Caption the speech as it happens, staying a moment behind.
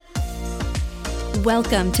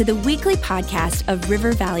Welcome to the weekly podcast of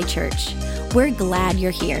River Valley Church. We're glad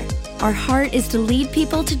you're here. Our heart is to lead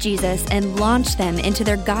people to Jesus and launch them into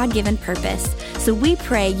their God-given purpose. So we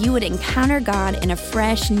pray you would encounter God in a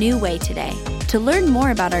fresh, new way today. To learn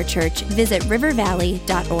more about our church, visit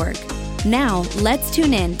rivervalley.org. Now, let's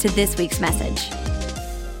tune in to this week's message.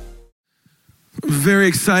 Very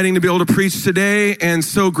exciting to be able to preach today, and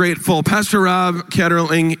so grateful. Pastor Rob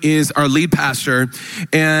Ketterling is our lead pastor,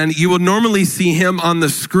 and you will normally see him on the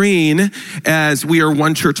screen as we are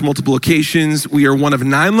one church, multiple locations. We are one of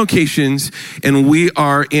 9 locations, and we're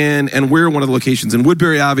one of the locations in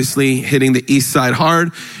Woodbury, obviously, hitting the east side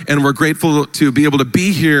hard, and we're grateful to be able to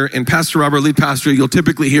be here. And Pastor Rob, our lead pastor, you'll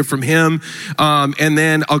typically hear from him, and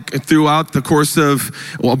then throughout the course of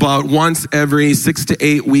about once every 6 to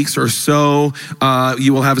 8 weeks or so,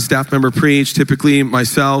 you will have a staff member preach, typically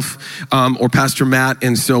myself or Pastor Matt.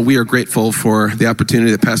 And so we are grateful for the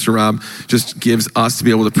opportunity that Pastor Rob just gives us to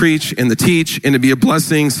be able to preach and to teach and to be a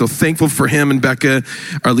blessing. So thankful for him and Becca,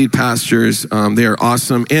 our lead pastors. They are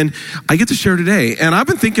awesome. And I get to share today. And I've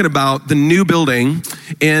been thinking about the new building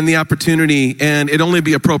and the opportunity, and it'd only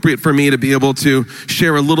be appropriate for me to be able to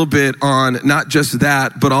share a little bit on not just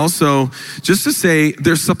that, but also just to say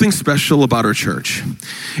there's something special about our church.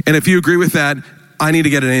 And if you agree with that, I need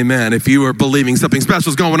to get an amen if you are believing something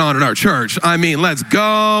special is going on in our church. I mean, let's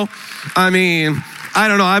go. I mean, I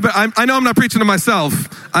don't know. I know I'm not preaching to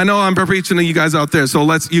myself. I know I'm preaching to you guys out there. So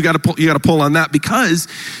you got to pull on that, because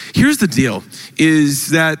here's the deal: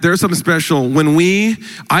 is that there's something special when you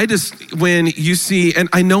see, and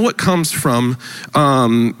I know it comes from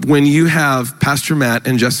when you have Pastor Matt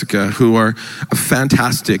and Jessica, who are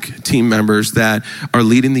fantastic team members that are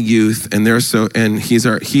leading the youth, and he's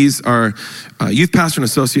our youth pastor and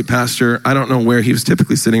associate pastor. I don't know where he was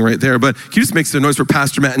typically sitting, right there, but he just makes a noise for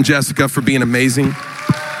Pastor Matt and Jessica for being amazing.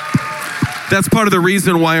 That's part of the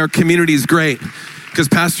reason why our community is great. Because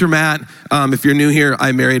Pastor Matt, if you're new here,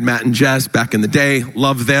 I married Matt and Jess back in the day.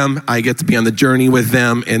 Love them. I get to be on the journey with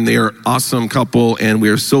them, and they are an awesome couple, and we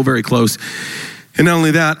are so very close. And not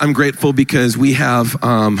only that, I'm grateful because we have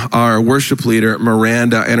our worship leader,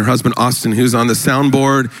 Miranda, and her husband, Austin, who's on the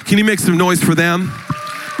soundboard. Can you make some noise for them?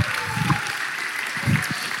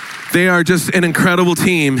 They are just an incredible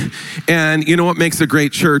team. And you know what makes a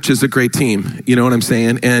great church is a great team. You know what I'm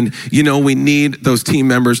saying? And we need those team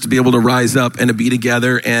members to be able to rise up and to be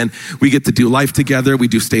together. And we get to do life together. We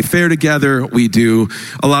do Stay Fair together. We do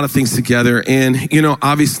a lot of things together. And,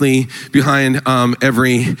 obviously behind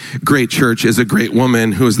every great church is a great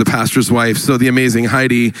woman who is the pastor's wife. So the amazing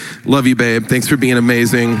Heidi, love you, babe. Thanks for being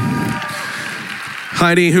amazing.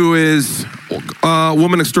 Heidi, who is a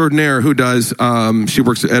woman extraordinaire who she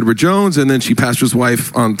works at Edward Jones, and then she pastors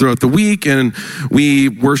wife throughout the week, and we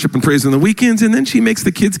worship and praise on the weekends, and then she makes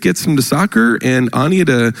the kids get some to soccer and Anya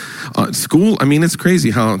to school. I mean, it's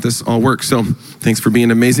crazy how this all works. So thanks for being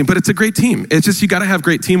amazing. But it's a great team. It's just, you got to have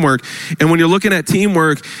great teamwork. And when you're looking at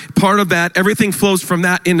teamwork, part of that, everything flows from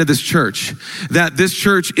that into this church. That this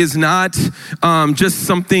church is not just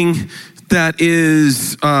something that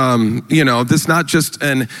is, this not just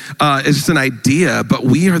it's just an idea, but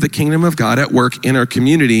we are the kingdom of God at work in our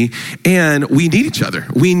community, and we need each other.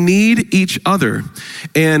 We need each other.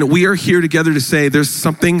 And we are here together to say there's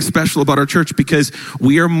something special about our church, because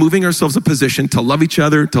we are moving ourselves a position to love each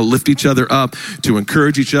other, to lift each other up, to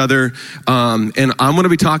encourage each other. And I'm going to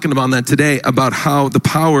be talking about that today, about how the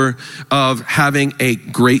power of having a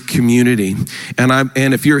great community.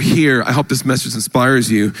 And if you're here, I hope this message inspires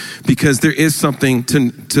you, because there is something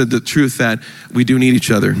to the truth that we do need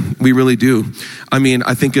each other. We really do. I mean,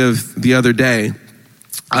 I think of the other day,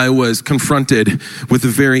 I was confronted with a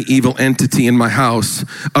very evil entity in my house,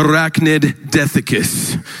 Arachnid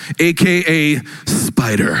Dethicus, aka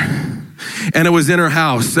spider. And it was in her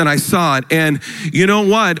house, and I saw it. And you know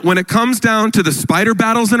what? When it comes down to the spider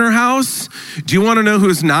battles in her house, do you want to know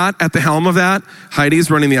who's not at the helm of that?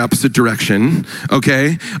 Heidi's running the opposite direction,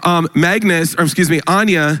 okay?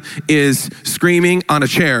 Anya is screaming on a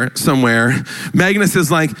chair somewhere. Magnus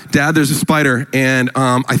is like, Dad, there's a spider, and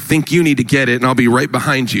I think you need to get it, and I'll be right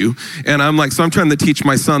behind you. And I'm like, so I'm trying to teach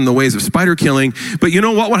my son the ways of spider killing. But you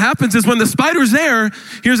know what? What happens is when the spider's there,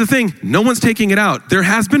 here's the thing, no one's taking it out. There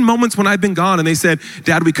has been moments when I've been gone and they said,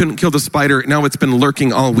 Dad, we couldn't kill the spider. Now it's been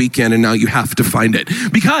lurking all weekend, and now you have to find it.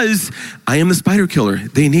 Because I am the spider killer.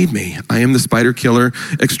 They need me. I am the spider killer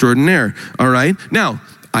extraordinaire. All right? Now,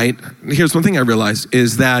 here's one thing I realized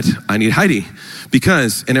is that I need Heidi.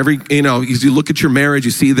 Because in every, as you look at your marriage,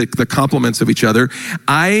 you see the complements of each other.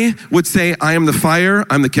 I would say I am the fire,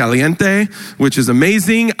 I'm the caliente, which is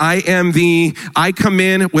amazing. I come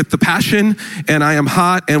in with the passion, and I am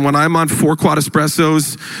hot. And when I'm on 4 quad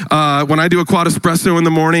espressos, when I do a quad espresso in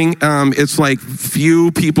the morning, it's like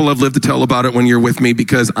few people have lived to tell about it when you're with me,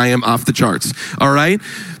 because I am off the charts, all right?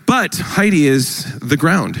 But Heidi is the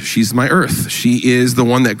ground. She's my earth. She is the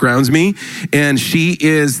one that grounds me, and she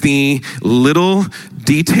is the little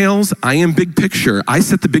details. I am big picture. I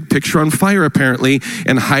set the big picture on fire, apparently,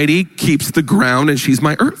 and Heidi keeps the ground, and she's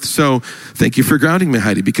my earth. So thank you for grounding me,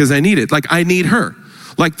 Heidi, because I need it. Like, I need her.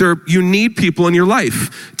 Like, you need people in your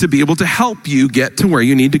life to be able to help you get to where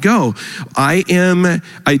you need to go.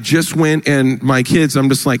 I just went, and my kids, I'm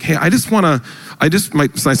just like, hey,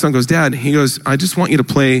 my son goes, Dad, he goes, I just want you to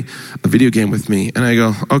play a video game with me. And I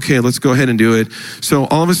go, okay, let's go ahead and do it. So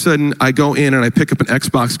all of a sudden I go in and I pick up an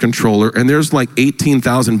Xbox controller, and there's like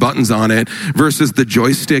 18,000 buttons on it versus the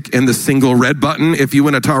joystick and the single red button. If you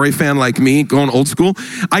an Atari fan like me, going old school,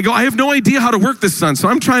 I have no idea how to work this, son. So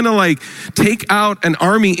I'm trying to like take out an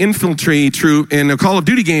army infantry troop in a Call of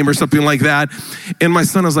Duty game or something like that. And my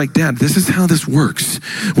son was like, Dad, this is how this works.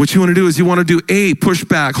 What you want to do is you want to do A, push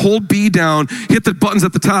back, hold B down, hit the buttons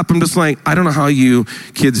at the top. I'm just like, I don't know how you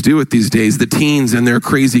kids do it these days, the teens and their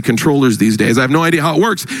crazy controllers these days. I have no idea how it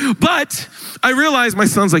works. But I realized my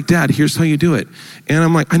son's like, Dad, here's how you do it. And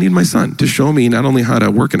I'm like, I need my son to show me not only how to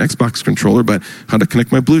work an Xbox controller, but how to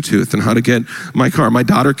connect my Bluetooth and how to get my car. My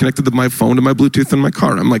daughter connected my phone to my Bluetooth in my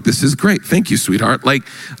car. I'm like, this is great. Thank you, sweetheart. Like,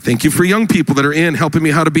 thank you for young people that are helping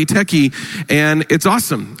me how to be techie. And it's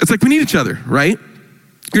awesome. It's like we need each other, right?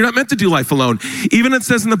 You're not meant to do life alone. Even it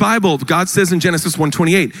says in the Bible, God says in Genesis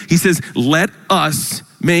 1:28, he says, let us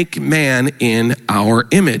make man in our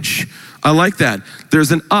image. I like that.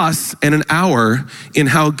 There's an us and an our in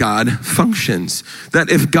how God functions. That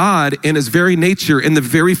if God in his very nature, in the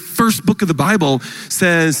very first book of the Bible,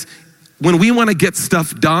 says, when we want to get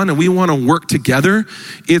stuff done and we want to work together,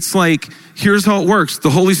 it's like, here's how it works.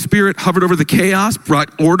 The Holy Spirit hovered over the chaos,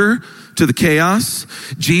 brought order to the chaos.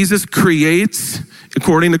 Jesus creates,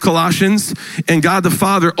 according to Colossians, and God the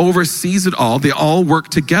Father oversees it all. They all work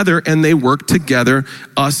together, and they work together.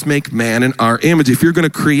 Us make man in our image. If you're going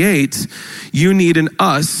to create, you need an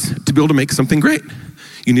us to be able to make something great.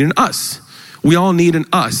 You need an us. We all need an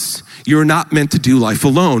us. You're not meant to do life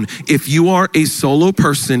alone. If you are a solo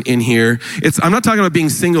person in here, I'm not talking about being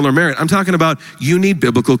single or married. I'm talking about you need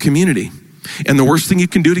biblical community. And the worst thing you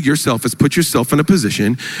can do to yourself is put yourself in a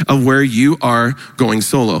position of where you are going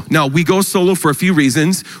solo. Now, we go solo for a few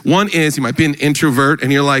reasons. One is you might be an introvert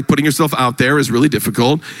and you're like, putting yourself out there is really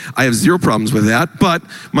difficult. I have zero problems with that, but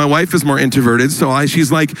my wife is more introverted. So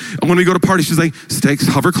she's like, when we go to parties, she's like,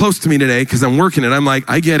 hover close to me today because I'm working it. I'm like,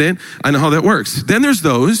 I get it. I know how that works. Then there's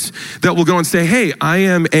those that will go and say, hey, I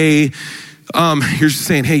am you're just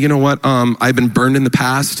saying, hey, you know what? I've been burned in the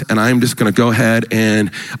past, and I'm just going to go ahead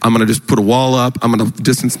and I'm going to just put a wall up. I'm going to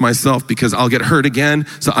distance myself because I'll get hurt again.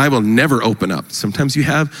 So I will never open up. Sometimes you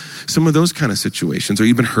have some of those kind of situations, or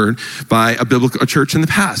you've been hurt by a church in the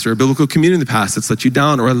past, or a biblical community in the past that's let you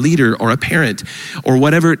down, or a leader, or a parent, or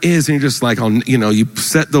whatever it is. And you're just like, you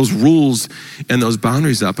set those rules and those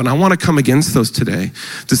boundaries up. And I want to come against those today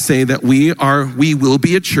to say that we will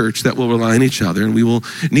be a church that will rely on each other, and we will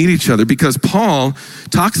need each other, because Paul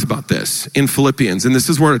talks about this in Philippians, and this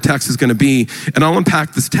is where the text is going to be, and I'll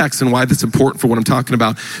unpack this text and why that's important for what I'm talking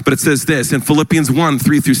about. But it says this in Philippians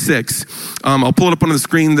 1:3-6. I'll pull it up on the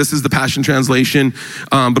screen. This is the Passion Translation,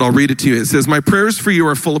 but I'll read it to you. It says, my prayers for you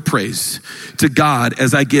are full of praise to God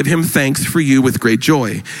as I give him thanks for you with great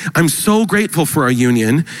joy. I'm so grateful for our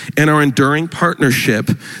union and our enduring partnership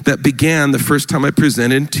that began the first time I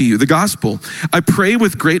presented to you the gospel. I pray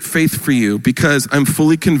with great faith for you because I'm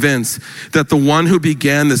fully convinced that the one who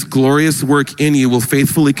began this glorious work in you will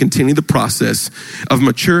faithfully continue the process of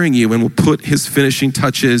maturing you and will put his finishing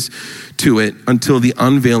touches to it until the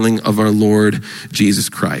unveiling of our Lord Jesus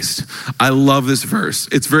Christ. I love this verse.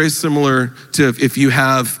 It's very similar to if you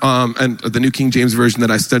have the New King James Version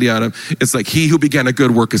that I study out of. It's like, he who began a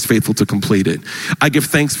good work is faithful to complete it. I give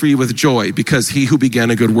thanks for you with joy because he who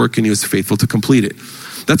began a good work in you is faithful to complete it.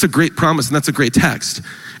 That's a great promise, and that's a great text.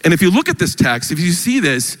 And if you look at this text, if you see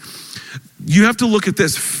this, you have to look at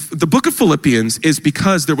this. The book of Philippians is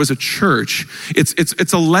because there was a church.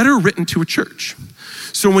 It's a letter written to a church.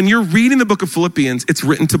 So when you're reading the book of Philippians, it's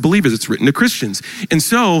written to believers. It's written to Christians. And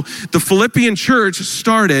so the Philippian church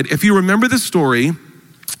started, if you remember the story,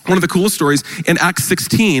 one of the coolest stories, in Acts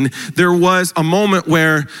 16, there was a moment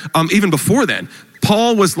where, even before then,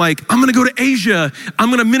 Paul was like, I'm gonna go to Asia. I'm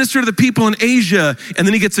gonna minister to the people in Asia. And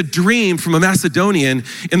then he gets a dream from a Macedonian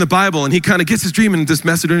in the Bible, and he kind of gets his dream, and this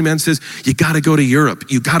Macedonian man says, you gotta go to Europe.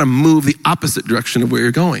 You gotta move the opposite direction of where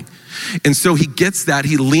you're going. And so he gets that,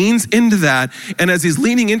 he leans into that, and as he's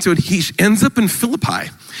leaning into it, he ends up in Philippi.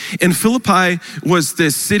 And Philippi was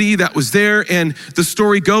this city that was there, and the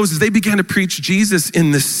story goes, as they began to preach Jesus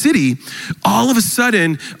in the city, all of a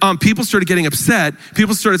sudden, people started getting upset.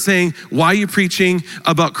 People started saying, why are you preaching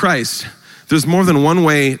about Christ? There's more than one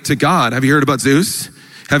way to God. Have you heard about Zeus?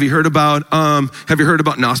 Have you heard about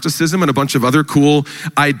Gnosticism and a bunch of other cool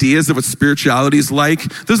ideas of what spirituality is like?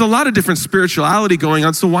 There's a lot of different spirituality going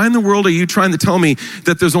on. So why in the world are you trying to tell me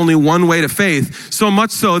that there's only one way to faith? So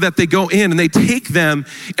much so that they go in and they take them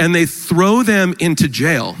and they throw them into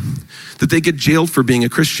jail, that they get jailed for being a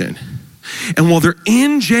Christian. And while they're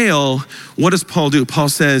in jail, what does Paul do? Paul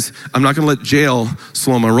says, I'm not going to let jail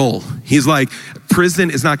slow my roll. He's like, prison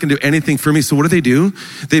is not going to do anything for me. So what do?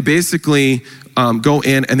 They basically go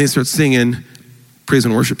in and they start singing praise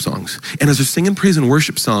and worship songs. And as they're singing praise and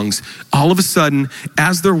worship songs, all of a sudden,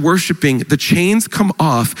 as they're worshiping, the chains come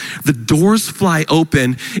off, the doors fly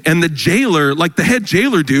open, and the jailer, like the head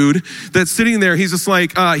jailer dude that's sitting there, he's just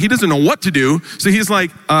like, he doesn't know what to do. So he's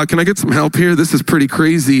like, can I get some help here? This is pretty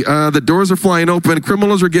crazy. The doors are flying open,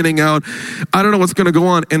 criminals are getting out. I don't know what's gonna go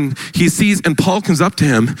on. And he sees, and Paul comes up to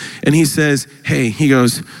him and he says, hey, he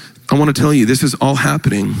goes, I want to tell you, this is all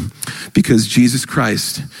happening because Jesus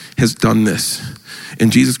Christ has done this.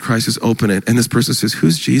 And Jesus Christ has opened it. And this person says,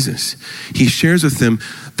 who's Jesus? He shares with them,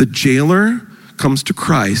 the jailer comes to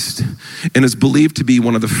Christ and is believed to be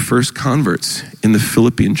one of the first converts in the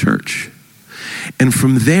Philippian church. And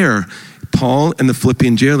from there, Paul and the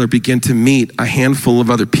Philippian jailer begin to meet a handful of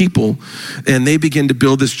other people, and they begin to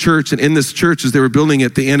build this church. And in this church, as they were building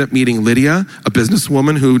it, they end up meeting Lydia, a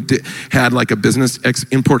businesswoman who had like a business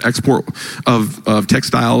import-export of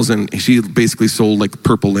textiles, and she basically sold like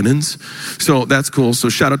purple linens. So that's cool. So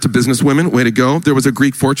shout out to businesswomen, way to go. There was a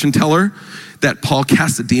Greek fortune teller that Paul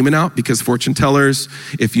casts a demon out, because fortune tellers,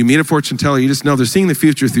 if you meet a fortune teller, you just know they're seeing the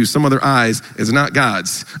future through some other eyes. It's not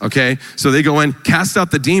God's, okay? So they go in, cast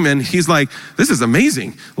out the demon. He's like, this is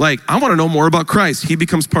amazing. Like, I want to know more about Christ. He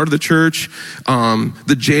becomes part of the church.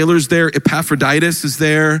 The jailer's there. Epaphroditus is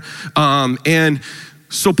there. And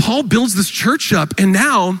so Paul builds this church up, and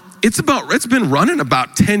now it's been running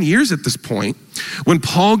about 10 years at this point. When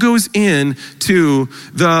Paul goes in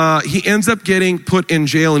he ends up getting put in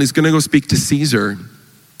jail, and he's going to go speak to Caesar,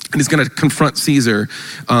 and he's going to confront Caesar,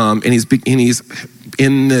 and he's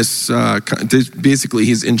in this, basically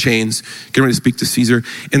he's in chains, getting ready to speak to Caesar,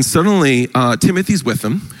 and suddenly Timothy's with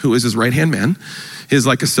him, who is his right-hand man, his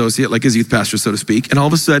like associate, like his youth pastor, so to speak. And all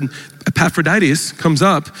of a sudden, Epaphroditus comes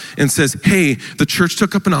up and says, hey, the church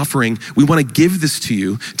took up an offering. We want to give this to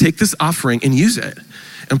you. Take this offering and use it.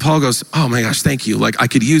 And Paul goes, oh my gosh, thank you. Like, I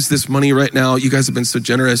could use this money right now. You guys have been so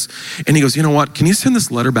generous. And he goes, you know what? Can you send this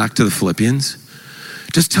letter back to the Philippians?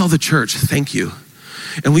 Just tell the church, thank you.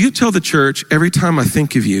 And will you tell the church, every time I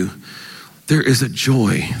think of you, there is a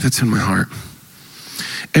joy that's in my heart.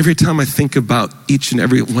 Every time I think about each and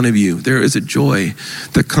every one of you, there is a joy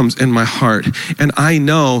that comes in my heart. And I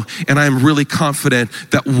know, and I'm really confident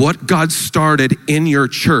that what God started in your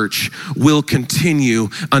church will continue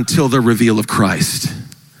until the reveal of Christ.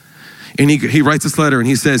 And he writes this letter and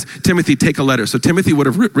he says, Timothy, take a letter. So Timothy would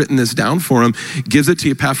have written this down for him, gives it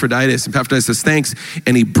to Epaphroditus. And Epaphroditus says, thanks.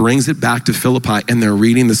 And he brings it back to Philippi, and they're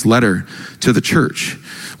reading this letter to the church,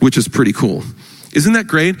 which is pretty cool. Isn't that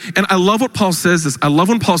great? And I love what Paul says. I love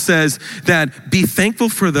when Paul says that be thankful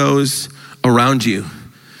for those around you.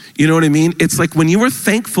 You know what I mean? It's like when you are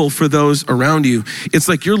thankful for those around you, it's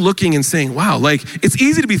like you're looking and saying, wow, like it's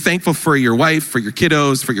easy to be thankful for your wife, for your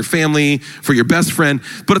kiddos, for your family, for your best friend.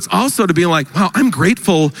 But it's also to be like, wow, I'm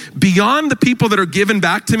grateful beyond the people that are given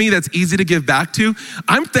back to me. That's easy to give back to.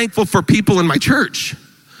 I'm thankful for people in my church.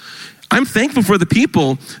 I'm thankful for the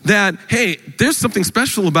people that, hey, there's something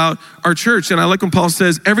special about our church. And I like when Paul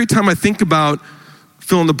says, every time I think about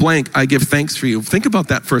fill in the blank, I give thanks for you. Think about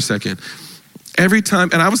that for a second. Every time,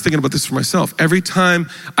 and I was thinking about this for myself, every time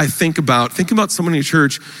I think about someone in your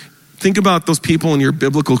church, think about those people in your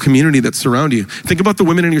biblical community that surround you. Think about the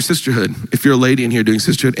women in your sisterhood. If you're a lady in here doing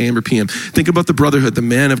sisterhood AM or PM, think about the brotherhood, the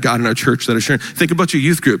men of God in our church that are sharing. Think about your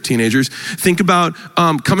youth group, teenagers. Think about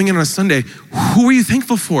coming in on a Sunday. Who are you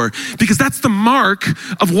thankful for? Because that's the mark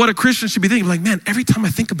of what a Christian should be thinking. Like, man, every time I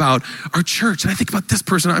think about our church and I think about this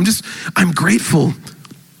person, I'm grateful.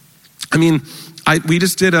 I mean, we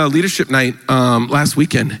just did a leadership night last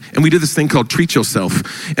weekend, and we did this thing called Treat Yourself.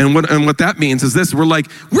 And what that means is this: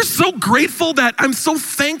 we're so grateful that I'm so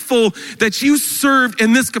thankful that you served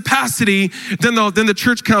in this capacity. Then the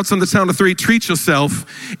church counts on the sound of 3, treat yourself,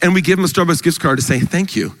 and we give them a Starbucks gift card to say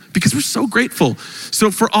thank you, because we're so grateful.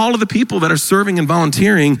 So for all of the people that are serving and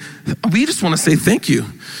volunteering, we just want to say thank you.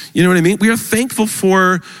 You know what I mean? We are thankful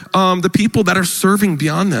for the people that are serving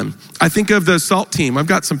beyond them. I think of the SALT team. I've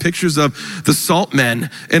got some pictures of the SALT men,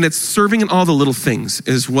 and it's serving in all the little things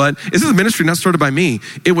this is a ministry not started by me.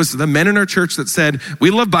 It was the men in our church that said, we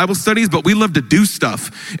love Bible studies, but we love to do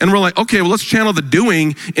stuff. And we're like, okay, well, let's channel the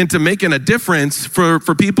doing into making a difference for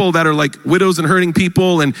people that are like widows and hurting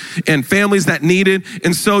people and families that need it.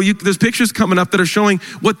 And so there's pictures coming up that are showing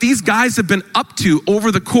what these guys have been up to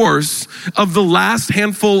over the course of the last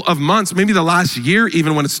handful of months, maybe the last year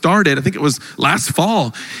even when it started. I think it was last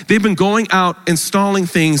fall. They've been going out, installing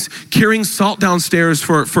things, carrying salt downstairs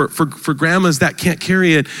for grandmas that can't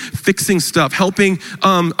carry it, fixing stuff, helping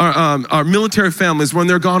our military families when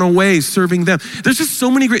they're gone away, serving them. There's just so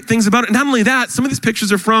many great things about it. Not only that, some of these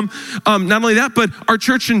pictures are from not only that, but our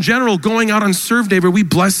church in general going out on Serve Day where we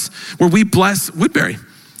bless Woodbury.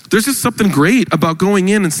 There's just something great about going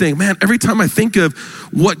in and saying, man, every time I think of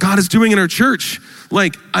what God is doing in our church,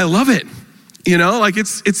 like, I love it. You know, like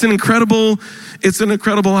it's an incredible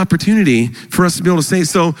opportunity for us to be able to say.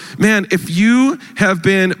 So, man, if you have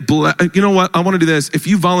been, you know what, I want to do this. If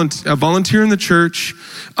you volunteer in the church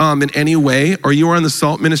in any way, or you are on the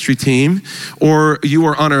SALT ministry team, or you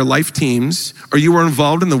are on our life teams, or you are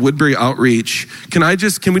involved in the Woodbury outreach, can we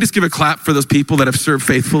just give a clap for those people that have served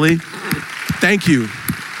faithfully? Thank you.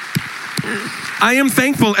 I am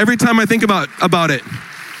thankful every time I think about it.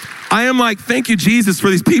 I am like, thank you, Jesus, for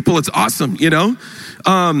these people. It's awesome, you know?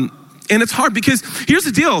 And it's hard because here's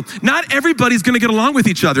the deal. Not everybody's going to get along with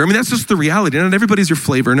each other. I mean, that's just the reality. Not everybody's your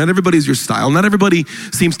flavor. Not everybody's your style. Not everybody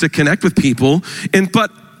seems to connect with people.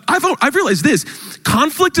 But I've realized this.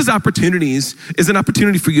 Conflict is an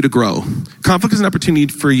opportunity for you to grow. Conflict is an opportunity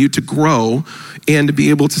for you to grow and to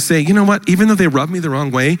be able to say, you know what, even though they rub me the wrong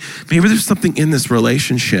way, maybe there's something in this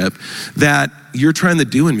relationship that you're trying to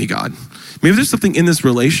do in me, God. Maybe there's something in this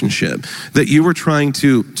relationship that you were trying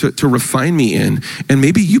to refine me in, and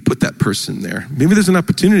maybe you put that person there. Maybe there's an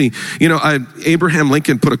opportunity. You know, Abraham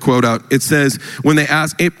Lincoln put a quote out. It says, when they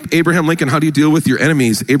asked Abraham Lincoln, how do you deal with your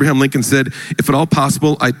enemies? Abraham Lincoln said, if at all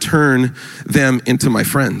possible, I turn them into my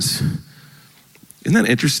friends. Isn't that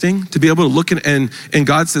interesting? To be able to look and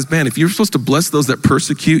God says, man, if you're supposed to bless those that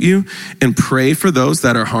persecute you and pray for those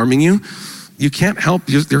that are harming you, you can't help,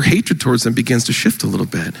 their hatred towards them begins to shift a little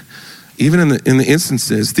bit. Even in the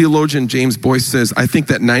instances, theologian James Boyce says, I think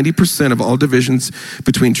that 90% of all divisions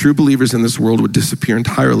between true believers in this world would disappear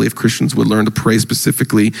entirely if Christians would learn to pray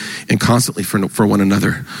specifically and constantly for one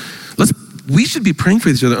another. We should be praying for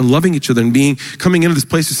each other and loving each other and coming into this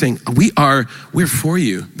place of saying, we're for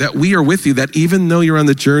you, that we are with you, that even though you're on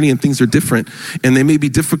the journey and things are different and they may be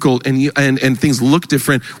difficult and things look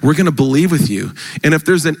different, we're going to believe with you. And if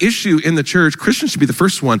there's an issue in the church, Christians should be the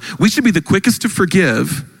first one. We should be the quickest to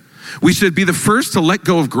forgive. We should be the first to let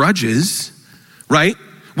go of grudges, right?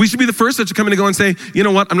 We should be the first to come in and go and say, you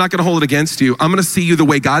know what, I'm not going to hold it against you. I'm going to see you the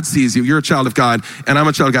way God sees you. You're a child of God, and I'm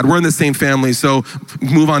a child of God. We're in the same family, so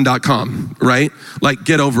moveon.com, right? Like,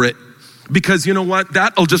 get over it. Because you know what?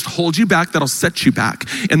 That'll just hold you back. That'll set you back.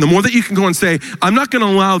 And the more that you can go and say, I'm not going to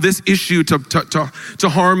allow this issue to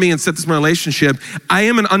harm me and set this relationship. I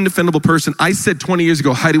am an undefendable person. I said 20 years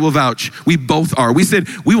ago, Heidi will vouch. We both are. We said,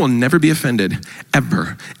 we will never be offended.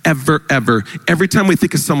 Ever, ever, ever. Every time we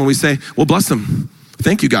think of someone, we say, well, bless them.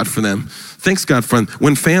 Thank you, God, for them. Thanks, God, for them.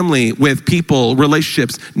 When family, with people,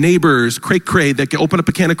 relationships, neighbors, cray that can open up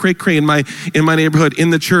a can of cray in my neighborhood, in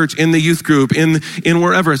the church, in the youth group, in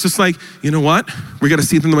wherever. It's just like, you know what? We got to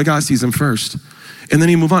see them the way God sees them first. And then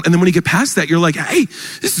you move on. And then when you get past that, you're like, hey,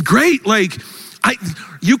 this is great. Like,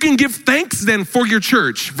 you can give thanks then for your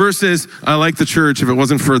church versus I like the church if it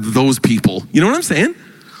wasn't for those people. You know what I'm saying?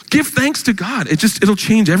 Give thanks to God. It'll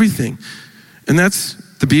change everything. And that's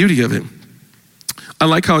the beauty of it. I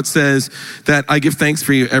like how it says that I give thanks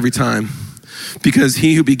for you every time because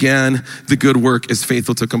he who began the good work is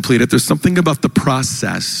faithful to complete it. There's something about the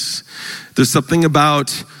process. There's something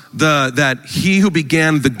about that he who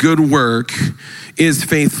began the good work is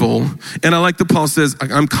faithful. And I like that Paul says,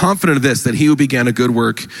 I'm confident of this, that he who began a good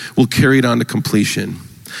work will carry it on to completion.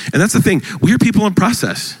 And that's the thing. We are people in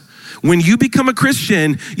process. When you become a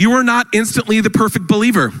Christian, you are not instantly the perfect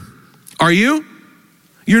believer. Are you?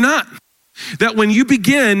 You're not. That when you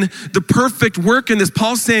begin the perfect work in this,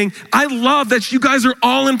 Paul's saying, I love that you guys are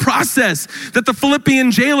all in process. That the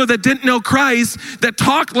Philippian jailer that didn't know Christ, that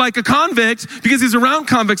talked like a convict because he's around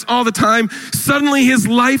convicts all the time, suddenly his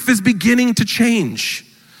life is beginning to change.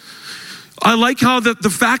 I like how the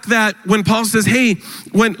fact that when Paul says, hey,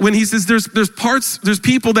 when he says there's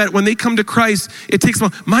people that when they come to Christ, it takes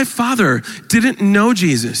long. My father didn't know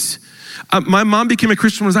Jesus. My mom became a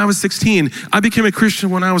Christian when I was 16. I became a Christian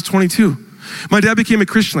when I was 22. My dad became a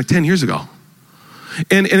Christian like 10 years ago.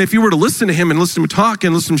 And if you were to listen to him and listen to him talk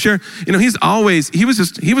and listen to him share,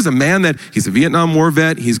 he was a man that he's a Vietnam War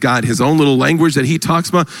vet. He's got his own little language that he talks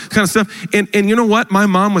about, kind of stuff. And you know what? My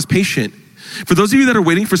mom was patient. For those of you that are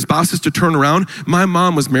waiting for spouses to turn around, my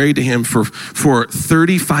mom was married to him for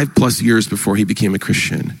 35 plus years before he became a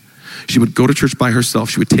Christian. She would go to church by herself.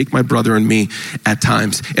 She would take my brother and me at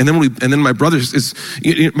times. And then my brother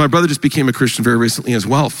just became a Christian very recently as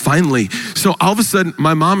well, finally. So all of a sudden,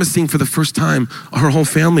 my mom is seeing for the first time her whole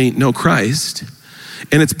family know Christ.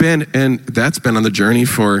 And that's been on the journey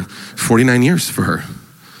for 49 years for her.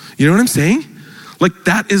 You know what I'm saying? Like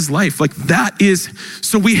that is life.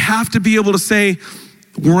 So we have to be able to say,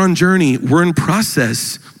 we're on journey, we're in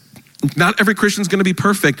process. Not every Christian's gonna be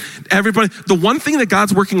perfect. The one thing that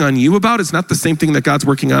God's working on you about is not the same thing that God's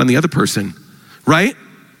working on the other person, right?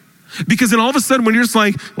 Because then all of a sudden when you're just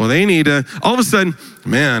like, well, they need to, all of a sudden,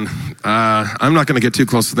 man, I'm not gonna get too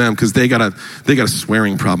close to them because they got a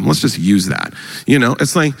swearing problem. Let's just use that.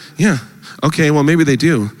 It's like, yeah, okay, well, maybe they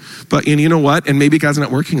do. But you know what? And maybe God's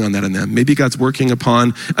not working on that in them. Maybe God's working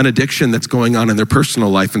upon an addiction that's going on in their personal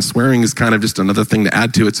life, and swearing is kind of just another thing to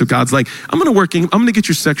add to it. So God's like, I'm gonna get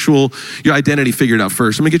your identity figured out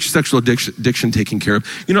first. I'm gonna get your sexual addiction taken care of.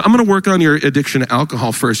 I'm gonna work on your addiction to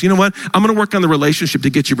alcohol first. You know what? I'm gonna work on the relationship to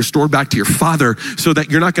get you restored back to your father so that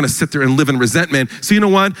you're not gonna sit there and live in resentment. So you know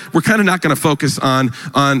what? We're kind of not gonna focus on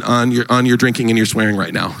your drinking and your swearing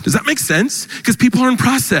right now. Does that make sense? Because people are in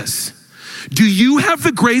process. Do you have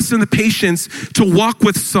the grace and the patience to walk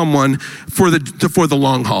with someone for the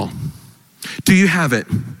long haul? Do you have it?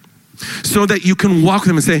 So that you can walk with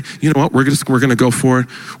them and say, you know what, we're going to go for it.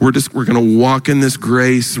 We're going to walk in this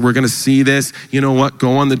grace. We're going to see this. You know what,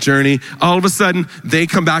 go on the journey. All of a sudden, they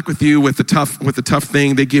come back with you with the tough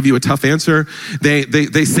thing. They give you a tough answer.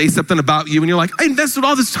 They say something about you and you're like, I invested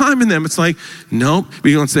all this time in them. It's like, no,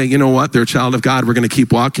 we don't say, you know what, they're a child of God. We're going to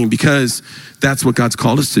keep walking because that's what God's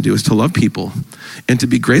called us to do, is to love people and to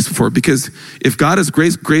be graceful for it. Because if God is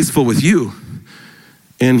graceful with you,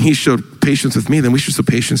 and he showed patience with me, then we should show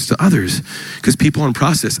patience to others, because people are in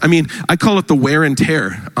process. I mean, I call it the wear and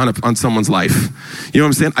tear on someone's life. You know what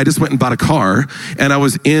I'm saying? I just went and bought a car, and I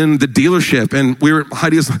was in the dealership, and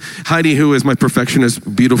Heidi, who is my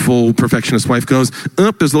beautiful perfectionist wife, goes,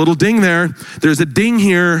 there's a little ding there. There's a ding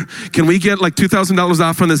here. Can we get like $2,000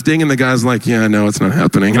 off on this ding? And the guy's like, yeah, no, it's not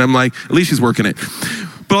happening. And I'm like, at least she's working it.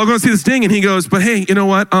 But I'll go and see this ding. And he goes, but hey, you know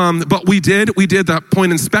what? But we did the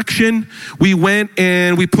point inspection. We went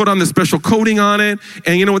and we put on the special coating on it.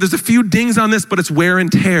 And you know what? There's a few dings on this, but it's wear and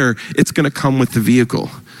tear. It's going to come with the vehicle.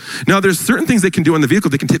 Now there's certain things they can do on the vehicle.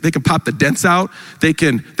 They can pop the dents out. They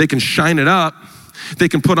can shine it up. They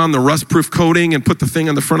can put on the rust-proof coating and put the thing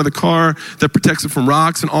on the front of the car that protects it from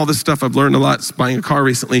rocks and all this stuff. I've learned a lot buying a car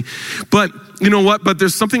recently. But you know what? But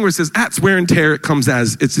there's something where it says, it's wear and tear. It comes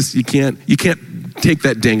as, it's just, you can't take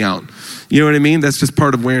that ding out. You know what I mean? That's just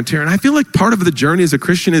part of wear and tear. And I feel like part of the journey as a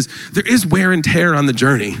Christian is there is wear and tear on the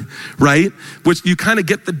journey, right? Which you kind of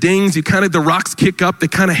get the dings, the rocks kick up, they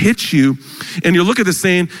kind of hit you. And you look at this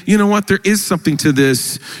saying, you know what? There is something to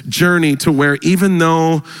this journey to where even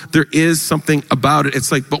though there is something about it,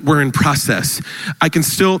 it's like, but we're in process. I can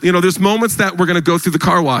still, there's moments that we're going to go through the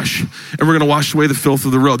car wash and we're going to wash away the filth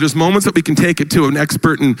of the road. There's moments that we can take it to an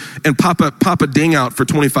expert and pop a ding out for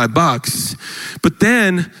 $25. But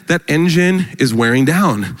then that engine is wearing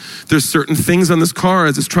down. There's certain things on this car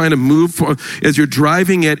as it's trying to move, as you're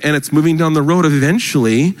driving it and it's moving down the road,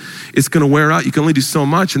 eventually it's going to wear out. You can only do so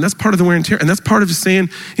much. And that's part of the wear and tear. And that's part of just saying,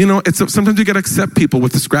 sometimes you got to accept people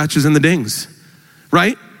with the scratches and the dings,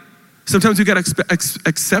 right? Sometimes you got to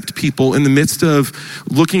accept people in the midst of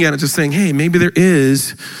looking at it, just saying, hey, maybe there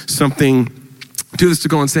is something to this, to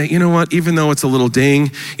go and say, you know what, even though it's a little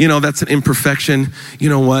ding, that's an imperfection, you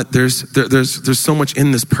know what, there's so much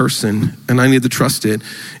in this person, and I need to trust it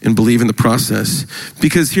and believe in the process.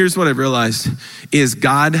 Because here's what I've realized is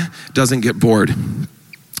God doesn't get bored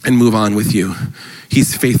and move on with you.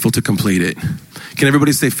 He's faithful to complete it. Can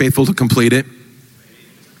everybody say faithful to complete it?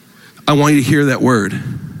 I want you to hear that word,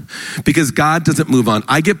 because God doesn't move on.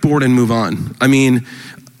 I get bored and move on. I mean,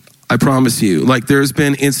 I promise you. Like, there's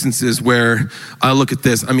been instances where I look at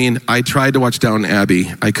this. I mean, I tried to watch Downton Abbey.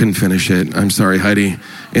 I couldn't finish it. I'm sorry, Heidi.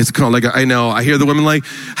 It's called, like, I know. I hear the women like,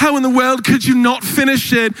 how in the world could you not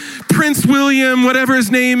finish it? Prince William, whatever his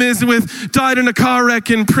name is, died in a car wreck,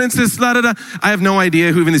 and Princess da-da-da. I have no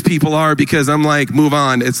idea who even these people are, because I'm like, move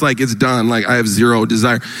on. It's like, it's done. Like, I have zero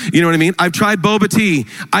desire. You know what I mean? I've tried boba tea.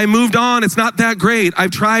 I moved on. It's not that great.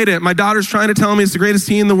 I've tried it. My daughter's trying to tell me it's the greatest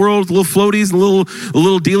tea in the world. Little floaties, little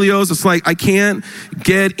dealios. It's like, I can't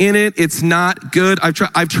get in it. It's not good.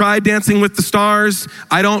 I've tried Dancing with the Stars.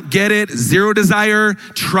 I don't get it. Zero desire.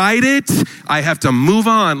 Tried it. I have to move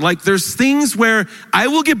on. Like, there's things where I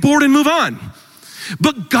will get bored and move on.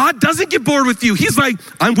 But God doesn't get bored with you. He's like,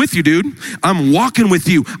 I'm with you, dude. I'm walking with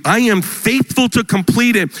you. I am faithful to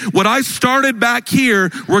complete it. What I started back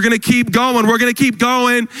here, we're going to keep going. We're going to keep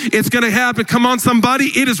going. It's going to happen. Come on, somebody.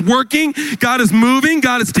 It is working. God is moving.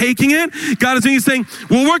 God is taking it. God is saying,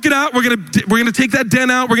 we'll work it out. We're going to take that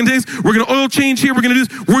dent out. We're going to oil change here. We're going to do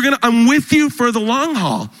this. I'm with you for the long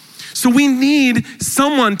haul. So we need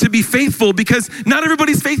someone to be faithful, because not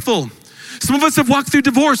everybody's faithful. Some of us have walked through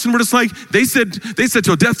divorce and we're just like, they said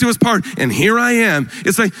till death do us part, and here I am.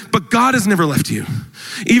 It's like, but God has never left you.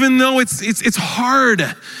 Even though it's hard.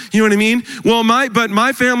 You know what I mean? Well,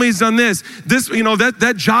 my family's done this,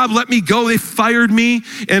 that job let me go. They fired me,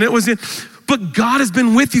 and it was it. But God has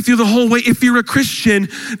been with you through the whole way. If you're a Christian,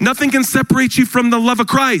 nothing can separate you from the love of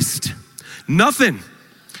Christ. Nothing.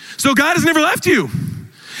 So God has never left you.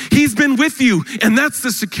 He's been with you. And that's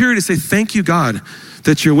the security to say, thank you, God,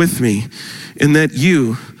 that you're with me, and that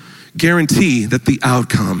you guarantee that the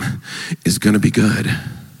outcome is going to be good.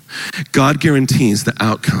 God guarantees the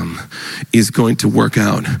outcome is going to work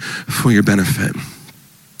out for your benefit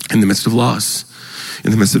in the midst of loss, in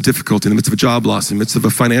the midst of difficulty, in the midst of a job loss, in the midst of a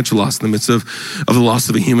financial loss, in the midst of the loss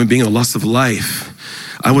of a human being, a loss of life.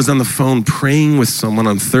 I was on the phone praying with someone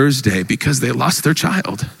on Thursday because they lost their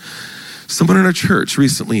child. Someone in our church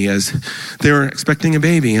recently, as they were expecting a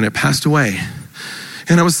baby, and it passed away.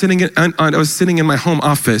 And I was sitting in my home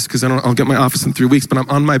office, because I'll get my office in 3 weeks, but I'm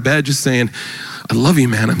on my bed just saying, I love you,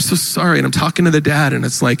 man. I'm so sorry. And I'm talking to the dad, and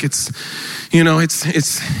it's like, I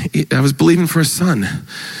was believing for a son.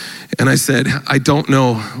 And I said, I don't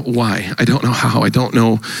know why. I don't know how. I don't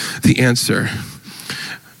know the answer.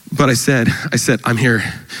 But I said, I'm here.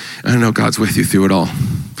 And I know God's with you through it all.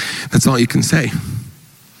 That's all you can say.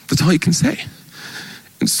 That's all you can say.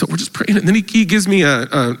 And so we're just praying. And then he gives me a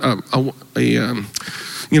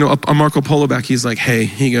Marco Polo back. He's like, hey,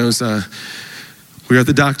 he goes, we're at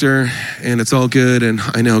the doctor and it's all good. And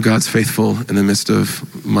I know God's faithful in the midst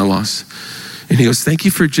of my loss. And he goes, thank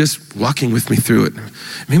you for just walking with me through it.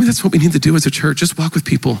 Maybe that's what we need to do as a church. Just walk with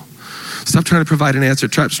people. Stop trying to provide an answer.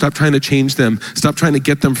 Stop trying to change them. Stop trying to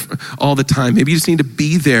get them all the time. Maybe you just need to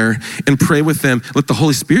be there and pray with them. Let the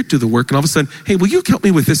Holy Spirit do the work. And all of a sudden, hey, will you help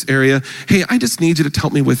me with this area? Hey, I just need you to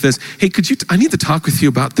help me with this. Hey, I need to talk with you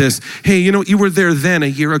about this. Hey, you were there then a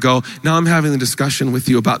year ago. Now I'm having a discussion with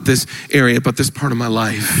you about this area, about this part of my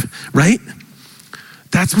life, right?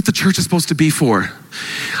 That's what the church is supposed to be for.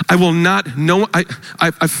 I will not know.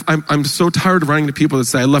 I'm so tired of running to people that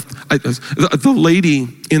say the lady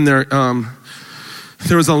in there.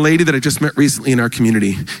 There was a lady that I just met recently in our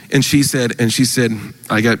community, and she said,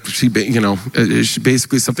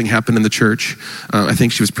 basically something happened in the church. I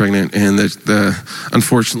think she was pregnant, and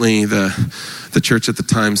unfortunately the church at the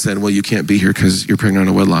time said, well, you can't be here because you're pregnant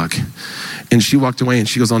on a wedlock. And she walked away and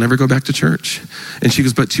she goes, I'll never go back to church. And she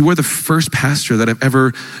goes, but you are the first pastor that I've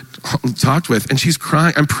ever talked with. And she's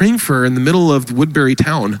crying. I'm praying for her in the middle of Woodbury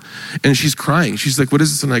town. And she's crying. She's like, what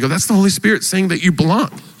is this? And I go, that's the Holy Spirit saying that you belong.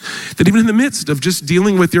 That even in the midst of just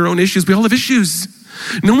dealing with your own issues, we all have issues.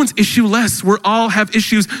 No one's issue-less. We all have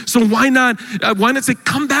issues. So why not say,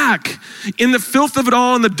 come back in the filth of it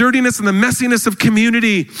all, and the dirtiness and the messiness of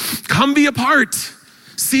community. Come be a part.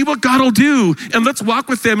 See what God will do, and let's walk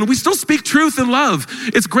with them. And we still speak truth and love.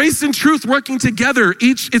 It's grace and truth working together.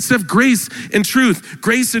 It's of grace and truth.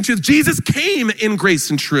 Grace and truth. Jesus came in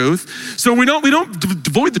grace and truth. So we don't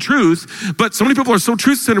avoid the truth, but so many people are so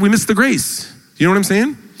truth-centered, we miss the grace. You know what I'm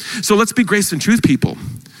saying? So let's be grace and truth people.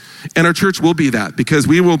 And our church will be that, because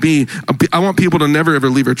I want people to never ever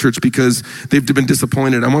leave our church because they've been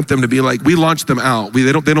disappointed. I want them to be like, we launched them out.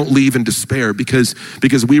 They don't leave in despair because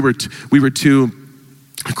we were too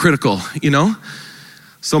critical,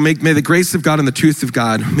 So may the grace of God and the truth of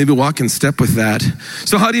God maybe walk in step with that.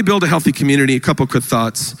 So how do you build a healthy community? A couple quick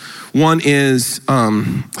thoughts. One is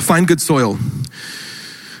find good soil.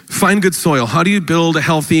 Find good soil. How do you build a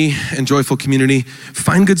healthy and joyful community?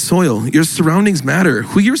 Find good soil. Your surroundings matter.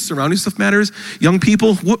 Who you're surrounding yourself matters. Young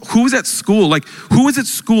people, who is at school? Like, who is at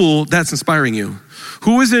school that's inspiring you?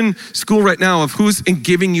 Who is in school right now of who's in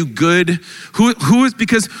giving you good? Who is,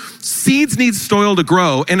 because seeds need soil to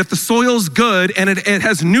grow. And if the soil's good and it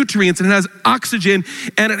has nutrients and it has oxygen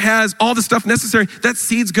and it has all the stuff necessary, that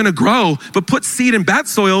seed's gonna grow. But put seed in bad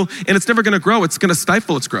soil and it's never gonna grow. It's gonna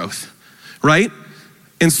stifle its growth, right?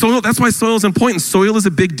 And soil, that's why soil is important. Soil is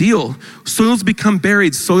a big deal. Soils become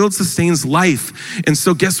buried. Soil sustains life. And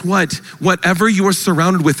so guess what? Whatever you are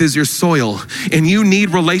surrounded with is your soil. And you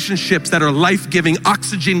need relationships that are life-giving,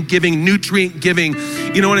 oxygen-giving, nutrient-giving.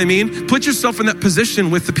 You know what I mean? Put yourself in that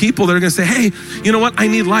position with the people that are gonna say, hey, you know what? I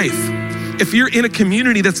need life. If you're in a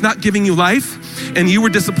community that's not giving you life and you were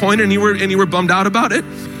disappointed and you were bummed out about it,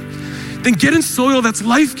 then get in soil that's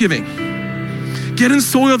life-giving. Get in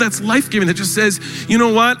soil that's life-giving, that just says, you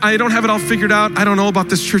know what? I don't have it all figured out. I don't know about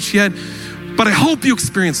this church yet, but I hope you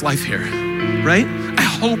experience life here, right? I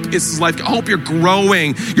hope it's life. I hope you're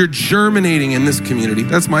growing, you're germinating in this community.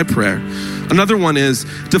 That's my prayer. Another one is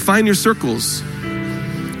define your circles.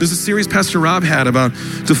 There's a series Pastor Rob had about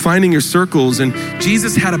defining your circles, and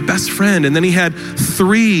Jesus had a best friend, and then he had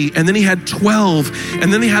 3, and then he had 12,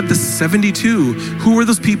 and then he had the 72. Who are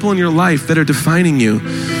those people in your life that are defining you,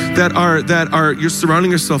 that are you're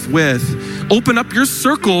surrounding yourself with? Open up your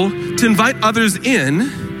circle to invite others in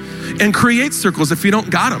and create circles if you don't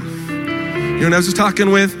got them. You know, and I was just talking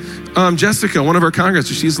with Jessica, one of our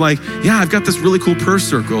congregants. She's like, yeah, I've got this really cool prayer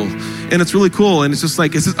circle and it's really cool. And it's just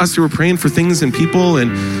like, it's just us who are praying for things and people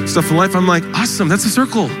and stuff in life. I'm like, awesome, that's a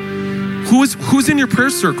circle. Who's in your prayer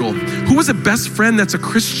circle? Who is a best friend that's a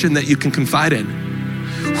Christian that you can confide in?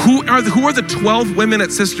 Who are the 12 women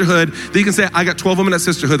at Sisterhood that you can say, I got 12 women at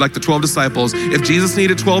Sisterhood, like the 12 disciples. If Jesus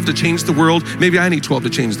needed 12 to change the world, maybe I need 12 to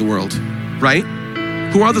change the world, right?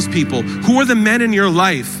 Who are those people? Who are the men in your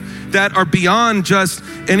life that are beyond just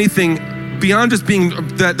anything, beyond just being,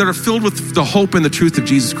 that are filled with the hope and the truth of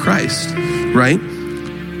Jesus Christ, right?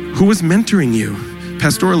 Who is mentoring you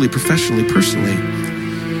pastorally, professionally, personally?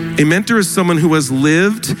 A mentor is someone who has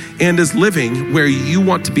lived and is living where you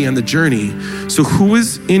want to be on the journey. So who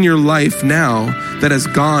is in your life now that has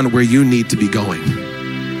gone where you need to be going?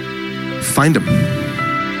 Find them.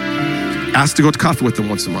 Ask to go to coffee with them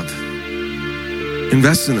once a month.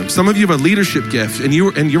 Invest in them. Some of you have a leadership gift and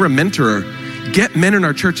you're a mentor. Get men in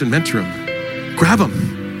our church and mentor them. Grab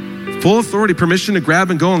them. Full authority, permission to grab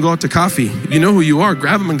and go out to coffee. You know who you are.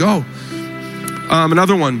 Grab them and go.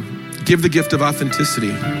 Another one, give the gift of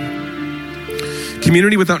authenticity.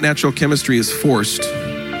 Community without natural chemistry is forced.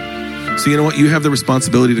 So you know what? You have the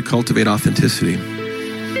responsibility to cultivate authenticity.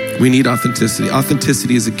 We need authenticity.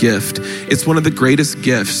 Authenticity is a gift. It's one of the greatest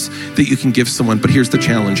gifts that you can give someone, but here's the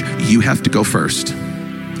challenge. You have to go first.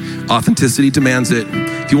 Authenticity demands it.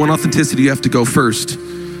 If you want authenticity, you have to go first.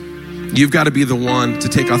 You've got to be the one to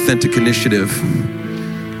take authentic initiative.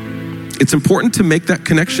 It's important to make that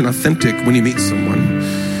connection authentic when you meet someone.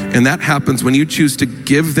 And that happens when you choose to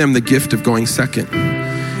give them the gift of going second,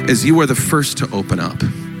 as you are the first to open up.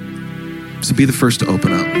 So be the first to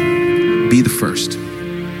open up. Be the first.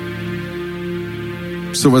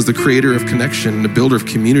 So as the creator of connection, the builder of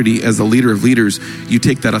community, as the leader of leaders, you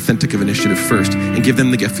take that authentic of initiative first and give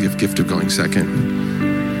them the gift of going second.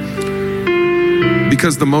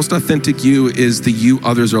 Because the most authentic you is the you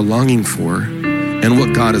others are longing for and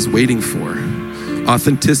what God is waiting for.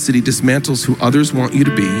 Authenticity dismantles who others want you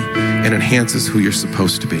to be and enhances who you're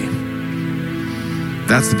supposed to be.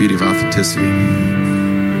 That's the beauty of authenticity.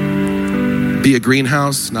 Be a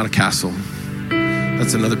greenhouse, not a castle.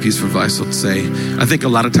 That's another piece of advice I'll say. I think a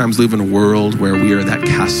lot of times we live in a world where we are that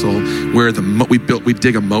castle, where we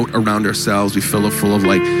dig a moat around ourselves. We fill it full of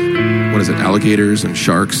alligators and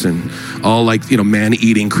sharks and all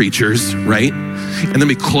man-eating creatures, right? And then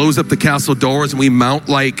we close up the castle doors and we mount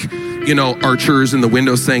archers in the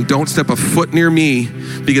window saying, don't step a foot near me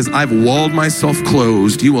because I've walled myself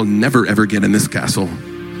closed. You will never, ever get in this castle.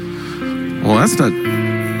 Well, that's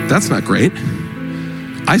not great.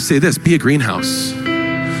 I say this, be a greenhouse.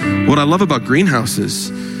 What I love about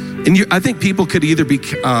greenhouses, I think people could either be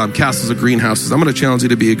castles or greenhouses. I'm going to challenge you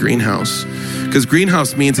to be a greenhouse, because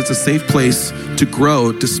greenhouse means it's a safe place to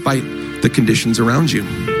grow despite the conditions around you.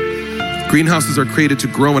 Greenhouses are created to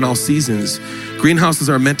grow in all seasons. Greenhouses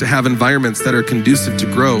are meant to have environments that are conducive to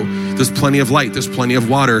grow. There's plenty of light. There's plenty of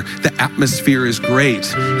water. The atmosphere is great.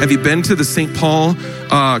 Have you been to the St. Paul,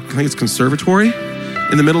 I think it's conservatory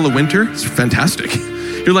in the middle of winter? It's fantastic.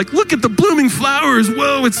 You're like, look at the blooming flowers.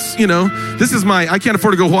 Whoa, it's, I can't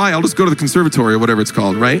afford to go Hawaii. I'll just go to the conservatory or whatever it's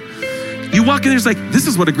called, right? You walk in there, it's like, this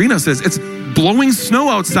is what a greenhouse is. It's blowing snow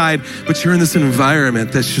outside, but you're in this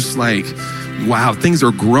environment that's just like, wow, things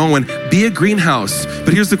are growing. Be a greenhouse.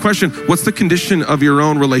 But here's the question. What's the condition of your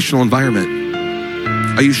own relational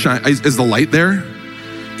environment? Are you shy? Is the light there?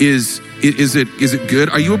 Is it good?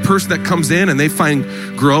 Are you a person that comes in and they find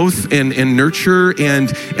growth and nurture and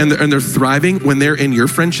they're thriving when they're in your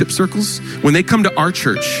friendship circles? When they come to our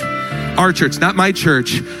church, not my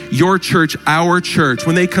church, your church, our church,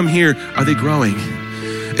 when they come here, are they growing?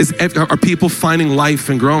 Are people finding life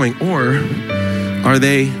and growing? Or are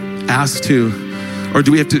they asked to, or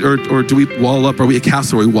do we have to, or do we wall up? Are we a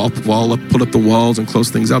castle where we wall up, put up the walls and close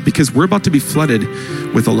things up? Because we're about to be flooded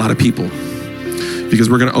with a lot of people. Because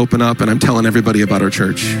we're going to open up and I'm telling everybody about our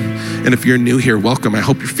church. And if you're new here, welcome. I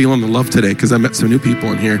hope you're feeling the love today because I met some new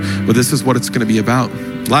people in here. But this is what it's going to be about.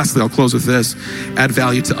 Lastly, I'll close with this. Add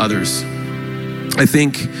value to others. I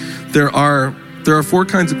think there are 4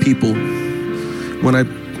 kinds of people.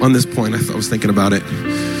 On this point, I was thinking about it.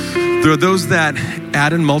 There are those that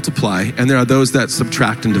add and multiply, and there are those that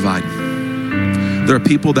subtract and divide. There are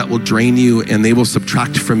people that will drain you and they will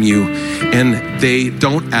subtract from you and they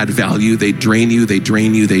don't add value. They drain you, they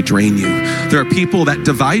drain you, they drain you. There are people that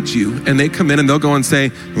divide you and they come in and they'll go and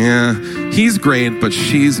say, yeah, he's great, but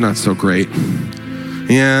she's not so great.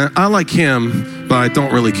 Yeah, I like him, but I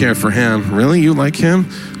don't really care for him. Really? You like him?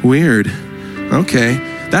 Weird. Okay,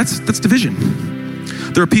 that's division.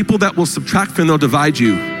 There are people that will subtract from, they'll divide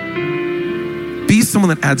you. Be someone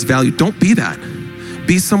that adds value. Don't be that.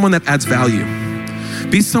 Be someone that adds value.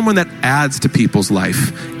 Be someone that adds to people's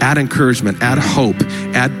life. Add encouragement, add hope,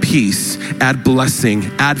 add peace, add blessing,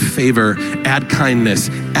 add favor, add kindness.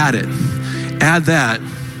 Add it. Add that.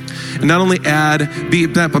 And not only be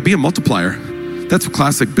that, but be a multiplier. That's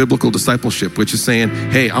classic biblical discipleship, which is saying,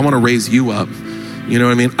 hey, I want to raise you up. You know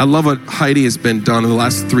what I mean? I love what Heidi has been done in the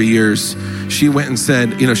last 3 years. She went and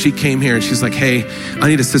said, she came here and she's like, hey, I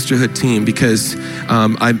need a sisterhood team because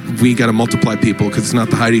we got to multiply people because it's not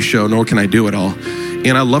the Heidi show, nor can I do it all.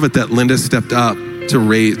 And I love it that Linda stepped up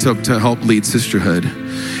to help lead sisterhood.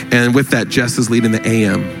 And with that, Jess is leading the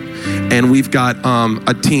AM. And we've got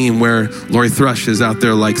a team where Lori Thrush is out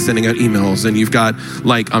there like sending out emails. And you've got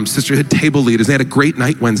like sisterhood table leaders. They had a great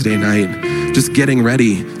night Wednesday night, just getting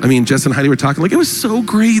ready. I mean, Jess and Heidi were talking like, it was so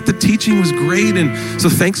great. The teaching was great. And so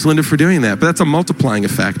thanks, Linda, for doing that. But that's a multiplying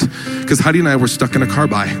effect because Heidi and I were stuck in a car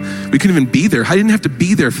by. We couldn't even be there. Heidi didn't have to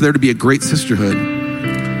be there for there to be a great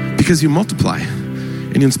sisterhood because you multiply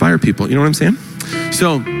and you inspire people. You know what I'm saying?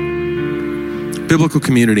 So biblical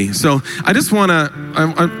community. So I just want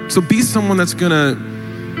to, so be someone that's going to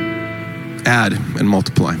add and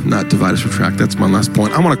multiply, not divide or subtract. That's my last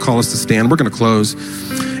point. I want to call us to stand. We're going to close.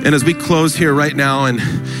 And as we close here right now, and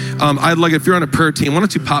I'd like, if you're on a prayer team, why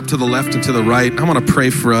don't you pop to the left and to the right? I want to pray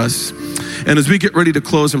for us. And as we get ready to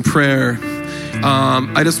close in prayer,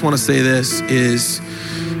 I just want to say this is,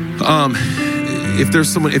 if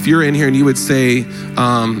there's someone, if you're in here and you would say,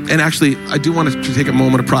 and actually, I do want to take a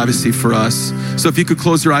moment of privacy for us. So if you could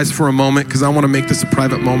close your eyes for a moment, because I want to make this a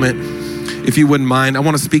private moment, if you wouldn't mind. I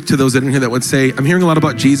want to speak to those that are in here that would say, I'm hearing a lot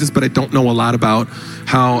about Jesus, but I don't know a lot about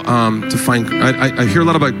how to find, I hear a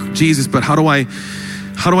lot about Jesus, but how do I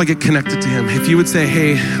get connected to him? If you would say,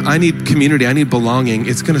 hey, I need community, I need belonging,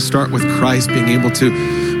 it's going to start with Christ being able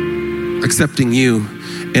to accepting you.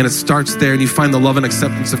 And it starts there, and you find the love and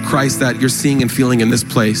acceptance of Christ that you're seeing and feeling in this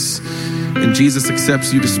place. And Jesus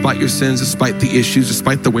accepts you despite your sins, despite the issues,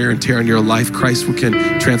 despite the wear and tear in your life. Christ can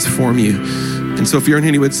transform you. And so if you're in here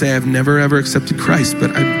and you would say, I've never ever accepted Christ,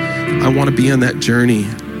 but I want to be on that journey,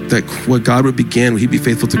 that what God would begin, he'd be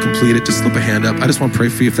faithful to complete it. Just slip a hand up. I just want to pray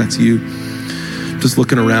for you if that's you. Just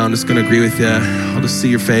looking around, just going to agree with you. I'll just see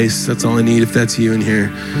your face. That's all I need if that's you in here.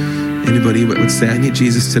 Anybody would say, I need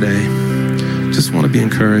Jesus today. Just want to be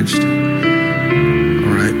encouraged. All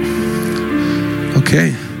right.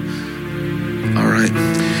 Okay. All right.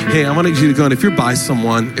 Hey, I want you to go, and if you're by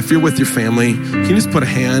someone, if you're with your family, can you just put a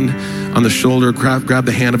hand on the shoulder, grab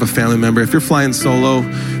the hand of a family member. If you're flying solo,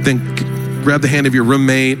 then grab the hand of your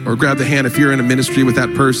roommate, or grab the hand if you're in a ministry with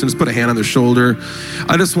that person, just put a hand on their shoulder.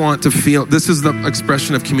 I just want to feel, this is the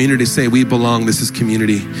expression of community. Say, we belong, this is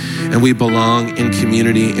community, and we belong in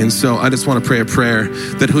community. And so I just want to pray a prayer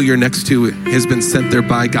that who you're next to has been sent there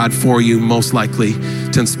by God for you, most likely,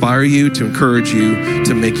 to inspire you, to encourage you,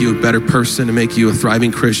 to make you a better person, to make you a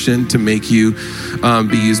thriving Christian, to make you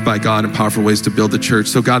be used by God in powerful ways to build the church.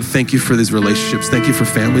 So God, thank you for these relationships. Thank you for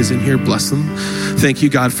families in here. Bless them. Thank you,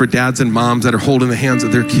 God, for dads and moms that are holding the hands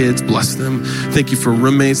of their kids. Bless them. Thank you for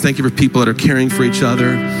roommates. Thank you for people that are caring for each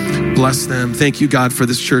other. Bless them. Thank you, God, for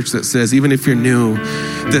this church that says, even if you're new,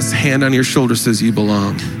 this hand on your shoulder says you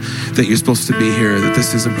belong. that you're supposed to be here, that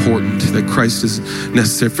this is important, that Christ is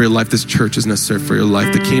necessary for your life, this church is necessary for your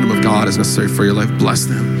life, the kingdom of God is necessary for your life. Bless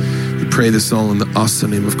them. We pray this all in the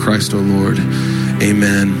awesome name of Christ, our Lord.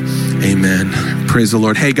 Amen. Amen. Praise the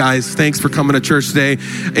Lord. Hey guys, thanks for coming to church today.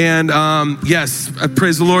 And yes,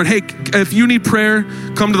 praise the Lord. Hey, if you need prayer,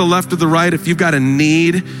 come to the left or the right. If you've got a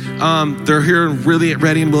need, they're here really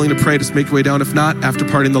ready and willing to pray. Just make your way down. If not, after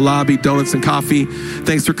party in the lobby, donuts and coffee.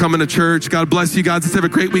 Thanks for coming to church. God bless you guys. Let's have a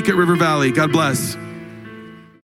great week at River Valley. God bless.